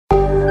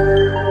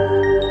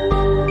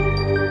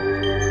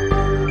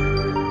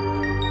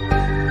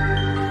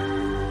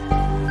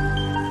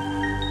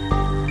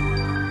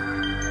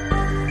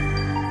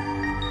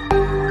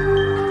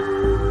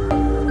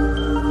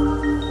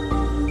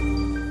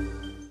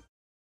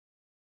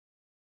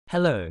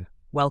Hello,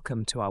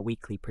 welcome to our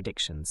weekly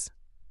predictions.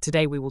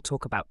 Today we will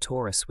talk about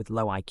Taurus with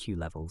low IQ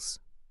levels.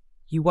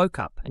 You woke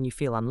up and you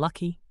feel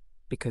unlucky?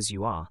 Because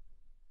you are.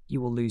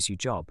 You will lose your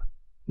job.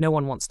 No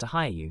one wants to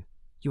hire you.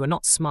 You are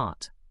not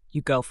smart.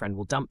 Your girlfriend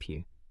will dump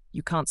you.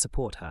 You can't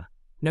support her.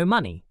 No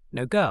money,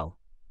 no girl.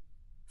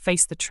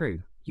 Face the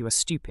truth, you are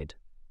stupid.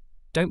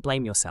 Don't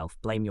blame yourself,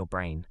 blame your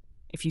brain.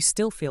 If you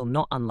still feel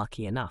not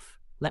unlucky enough,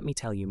 let me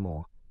tell you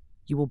more.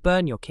 You will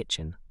burn your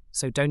kitchen,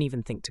 so don't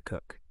even think to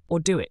cook. Or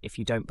do it if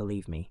you don't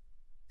believe me.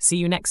 See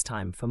you next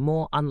time for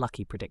more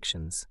unlucky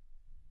predictions.